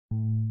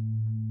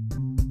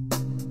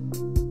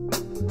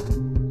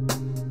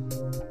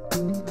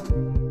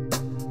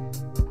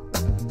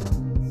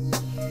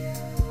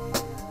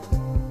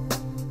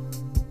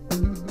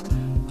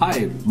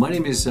My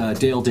name is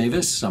Dale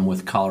Davis. I'm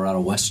with Colorado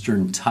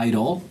Western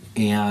Title,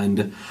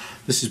 and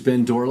this is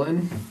Ben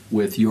Dorland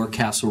with Your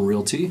Castle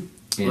Realty.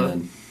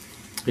 And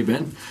hey,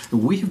 Ben,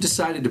 we have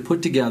decided to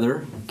put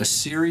together a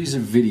series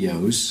of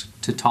videos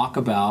to talk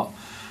about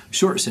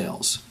short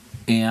sales.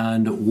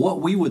 And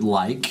what we would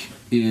like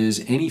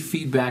is any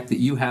feedback that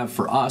you have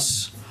for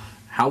us,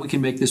 how we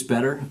can make this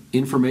better,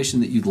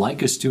 information that you'd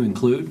like us to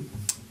include,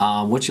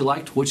 what you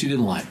liked, what you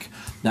didn't like.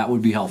 That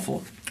would be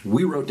helpful.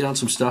 We wrote down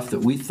some stuff that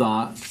we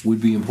thought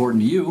would be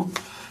important to you,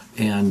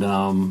 and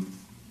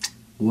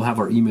we'll have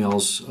our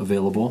emails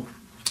available.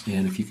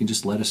 And if you can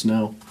just let us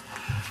know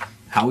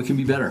how we can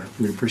be better,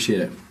 we'd appreciate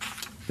it.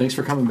 Thanks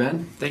for coming,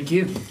 Ben. Thank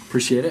you.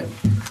 Appreciate it.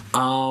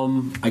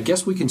 I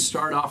guess we can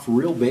start off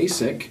real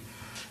basic,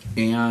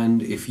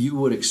 and if you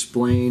would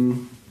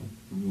explain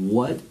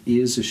what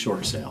is a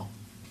short sale.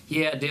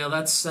 Yeah, Dale,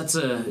 it's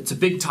a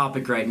big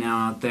topic right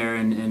now out there,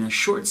 and a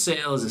short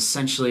sale is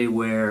essentially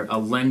where a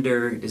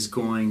lender is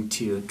going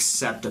to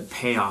accept a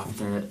payoff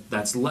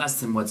that's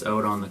less than what's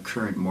owed on the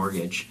current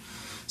mortgage.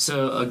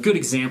 So a good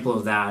example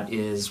of that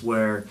is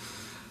where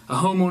a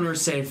homeowner,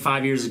 say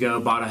 5 years ago,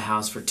 bought a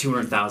house for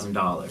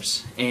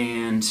 $200,000,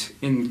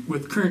 and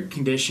with current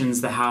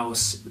conditions, the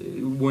house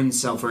wouldn't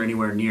sell for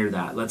anywhere near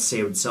that. Let's say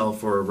it would sell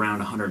for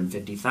around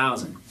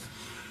 $150,000.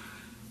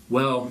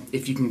 Well,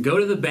 if you can go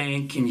to the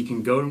bank and you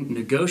can go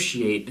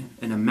negotiate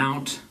an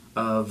amount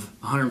of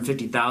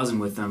 $150,000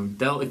 with them,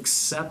 they'll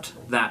accept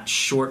that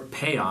short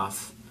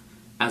payoff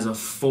as a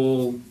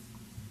full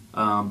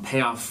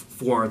payoff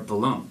for the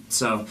loan.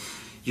 So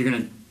you're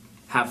going to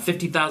have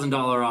 $50,000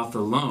 off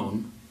the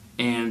loan,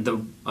 and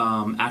the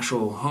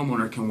actual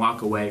homeowner can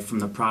walk away from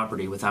the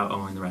property without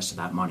owing the rest of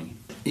that money.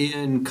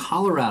 In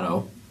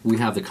Colorado, we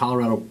have the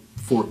Colorado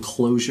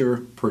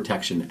Foreclosure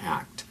Protection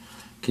Act.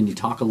 Can you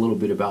talk a little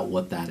bit about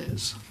what that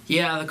is?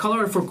 Yeah, the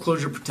Colorado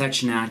Foreclosure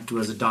Protection Act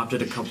was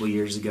adopted a couple of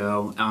years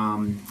ago.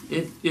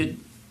 It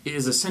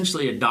is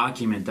essentially a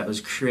document that was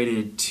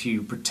created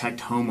to protect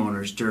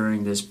homeowners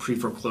during this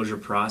pre-foreclosure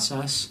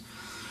process.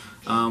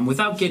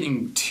 Without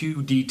getting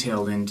too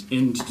detailed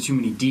into too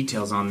many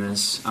details on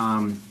this,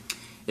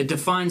 it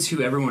defines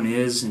who everyone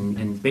is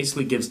and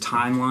basically gives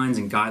timelines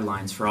and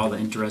guidelines for all the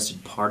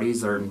interested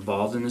parties that are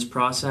involved in this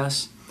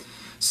process.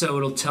 So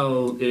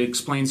it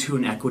explains who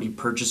an equity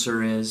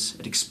purchaser is,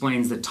 it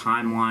explains the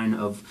timeline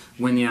of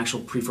when the actual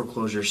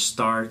pre-foreclosure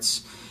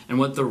starts, and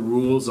what the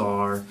rules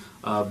are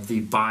of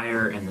the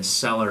buyer and the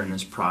seller in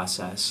this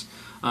process.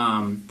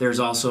 There's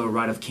also a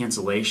right of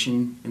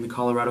cancellation in the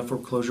Colorado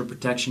Foreclosure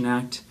Protection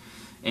Act,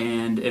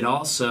 and it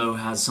also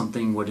has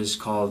something what is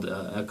called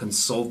a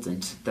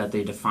consultant that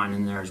they define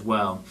in there as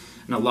well.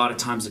 And a lot of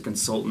times a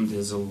consultant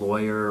is a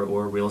lawyer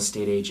or a real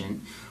estate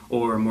agent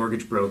or a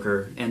mortgage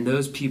broker, and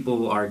those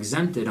people are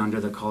exempted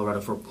under the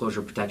Colorado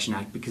Foreclosure Protection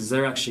Act because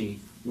they're actually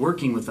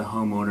working with the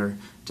homeowner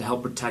to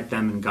help protect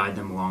them and guide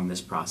them along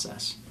this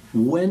process.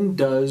 When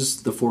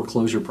does the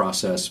foreclosure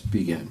process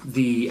begin?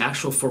 The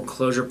actual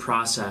foreclosure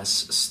process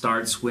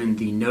starts when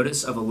the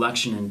notice of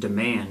election and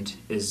demand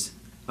is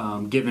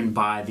given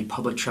by the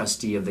public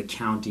trustee of the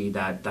county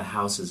that the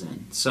house is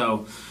in.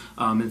 So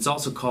it's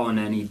also called an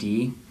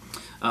NED.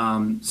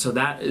 So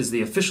that is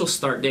the official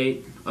start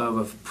date of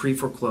a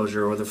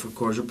pre-foreclosure or the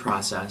foreclosure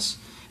process.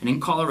 And in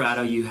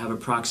Colorado, you have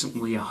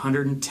approximately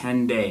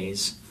 110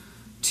 days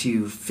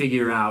to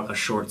figure out a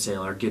short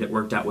sale or get it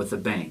worked out with the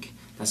bank.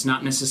 That's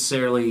not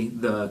necessarily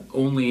the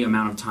only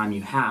amount of time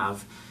you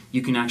have.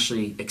 You can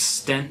actually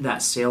extend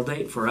that sale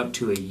date for up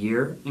to a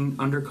year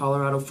under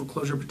Colorado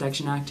Foreclosure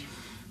Protection Act.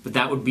 But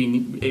that would be,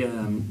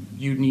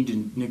 you'd need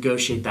to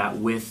negotiate that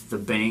with the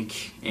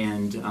bank,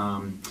 and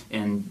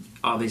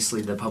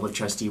obviously the public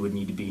trustee would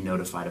need to be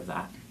notified of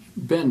that.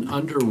 Ben,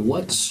 under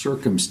what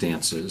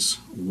circumstances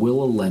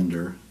will a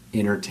lender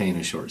entertain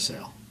a short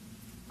sale?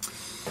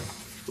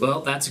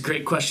 Well, that's a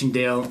great question,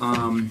 Dale.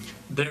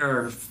 There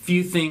are a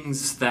few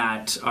things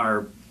that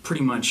are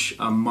pretty much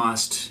a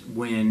must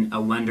when a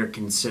lender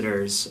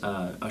considers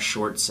a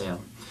short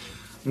sale.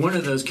 One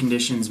of those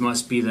conditions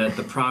must be that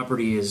the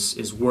property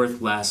is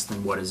worth less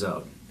than what is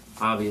owed.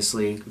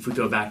 Obviously, if we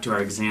go back to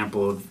our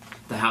example of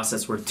the house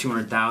that's worth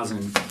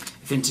 $200,000,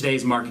 if in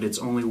today's market it's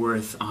only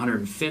worth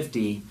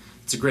 $150,000,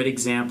 it's a great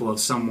example of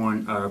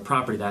someone or a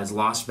property that has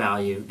lost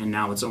value and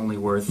now it's only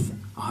worth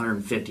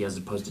 $150,000 as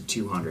opposed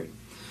to $200,000.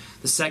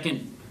 The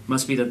second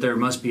must be that there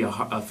must be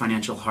a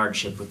financial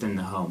hardship within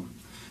the home.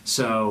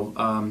 So,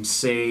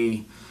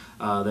 say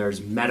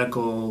there's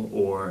medical,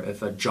 or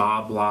if a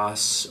job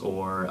loss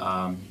or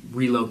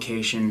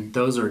relocation,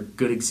 those are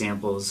good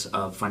examples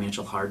of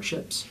financial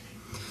hardships.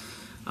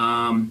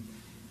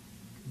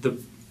 The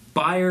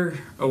buyer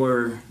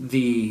or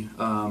the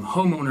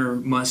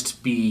homeowner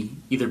must be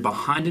either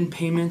behind in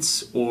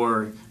payments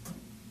or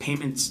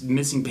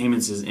missing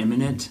payments is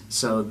imminent,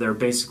 so they're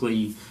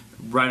basically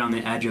right on the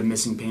edge of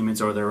missing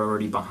payments or they're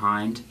already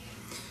behind.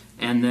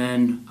 And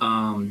then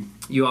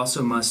you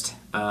also must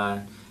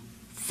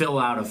fill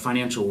out a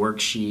financial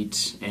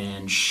worksheet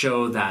and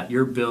show that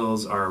your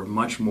bills are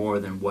much more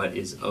than what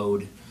is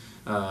owed,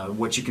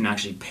 what you can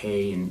actually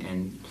pay,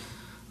 and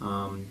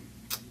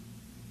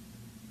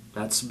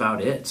That's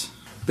about it.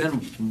 Ben,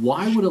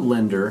 why would a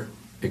lender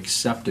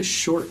accept a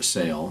short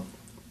sale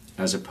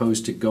as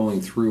opposed to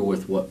going through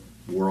with what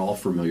we're all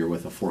familiar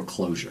with, a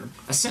foreclosure?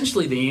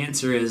 Essentially, the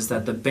answer is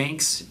that the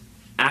banks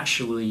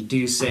actually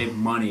do save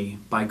money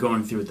by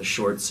going through with a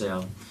short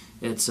sale.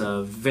 It's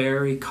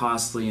very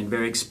costly and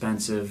very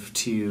expensive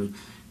to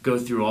go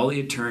through all the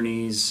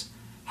attorneys,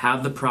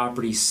 have the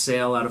property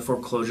sale at a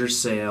foreclosure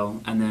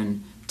sale, and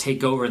then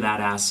take over that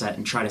asset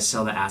and try to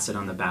sell the asset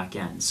on the back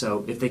end.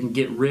 So if they can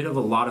get rid of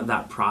a lot of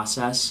that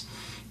process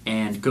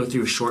and go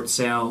through a short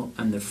sale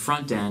on the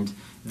front end,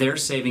 they're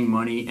saving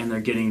money and they're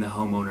getting the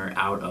homeowner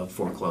out of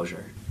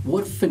foreclosure.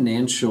 What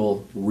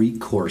financial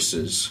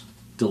recourses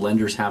do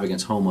lenders have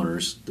against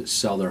homeowners that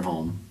sell their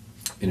home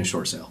in a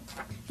short sale?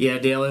 Yeah,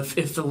 Dale,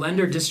 if the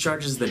lender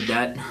discharges the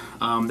debt,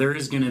 there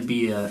is going to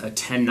be a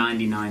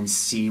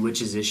 1099-C,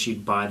 which is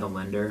issued by the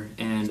lender.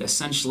 And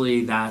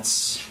essentially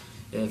that's,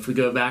 if we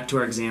go back to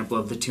our example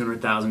of the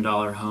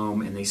 $200,000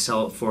 home and they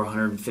sell it for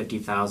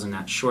 $150,000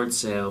 at short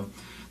sale,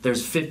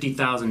 there's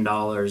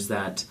 $50,000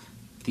 that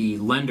the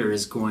lender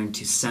is going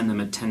to send them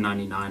a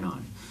 1099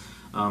 on.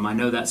 I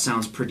know that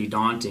sounds pretty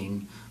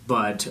daunting,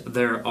 but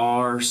there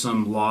are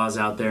some laws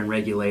out there and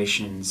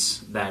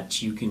regulations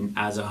that you can,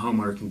 as a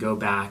homeowner, can go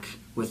back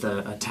with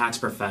a tax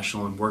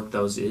professional and work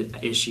those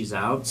issues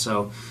out.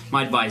 So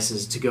my advice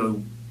is to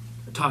go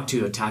talk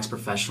to a tax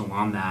professional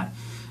on that.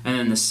 And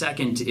then the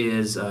second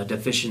is a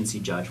deficiency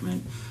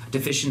judgment.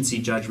 Deficiency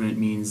judgment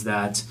means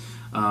that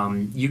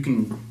you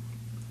can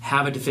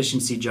have a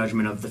deficiency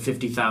judgment of the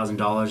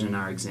 $50,000 in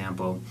our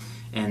example,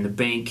 and the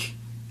bank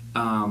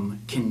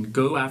can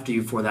go after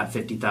you for that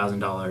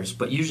 $50,000.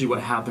 But usually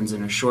what happens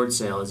in a short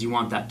sale is you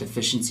want that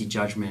deficiency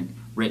judgment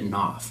written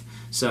off.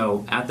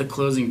 So at the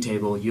closing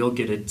table, you'll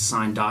get a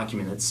signed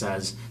document that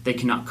says they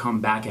cannot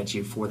come back at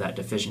you for that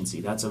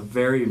deficiency. That's a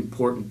very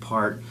important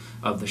part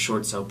of the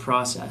short sale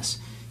process.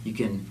 You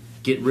can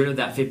get rid of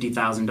that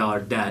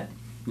 $50,000 debt,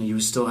 and you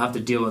still have to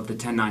deal with the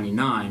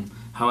 1099.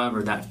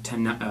 However,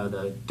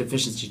 the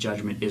deficiency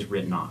judgment is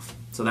written off.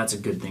 So that's a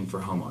good thing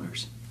for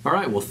homeowners. All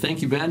right, well,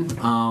 thank you, Ben.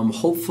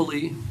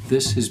 Hopefully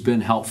this has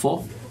been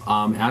helpful.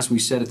 As we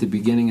said at the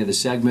beginning of the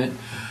segment,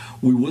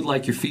 we would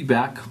like your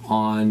feedback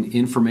on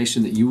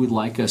information that you would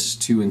like us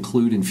to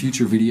include in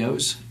future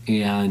videos,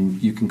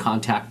 and you can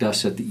contact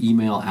us at the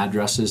email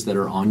addresses that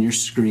are on your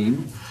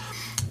screen.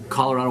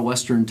 Colorado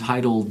Western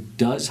Title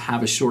does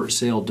have a short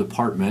sale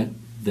department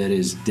that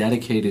is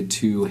dedicated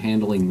to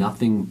handling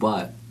nothing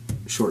but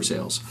short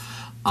sales.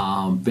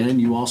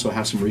 Ben, you also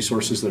have some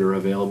resources that are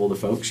available to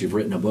folks. You've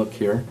written a book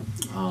here.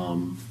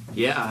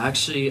 Yeah,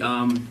 actually,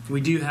 I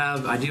do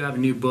have a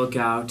new book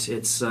out.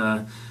 It's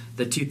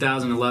the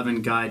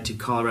 2011 Guide to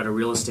Colorado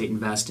Real Estate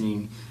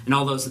Investing. And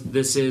although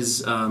this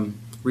is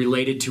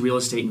related to real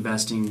estate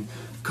investing,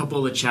 a couple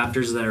of the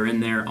chapters that are in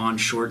there on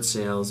short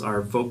sales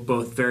are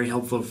both very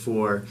helpful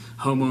for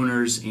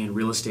homeowners and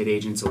real estate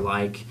agents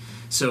alike.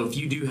 So if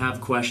you do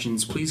have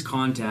questions, please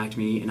contact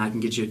me and I can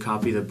get you a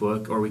copy of the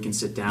book, or we can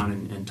sit down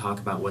and talk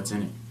about what's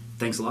in it.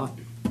 Thanks a lot.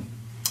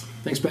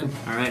 Thanks, Ben.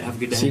 All right, have a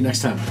good day. See you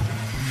next time.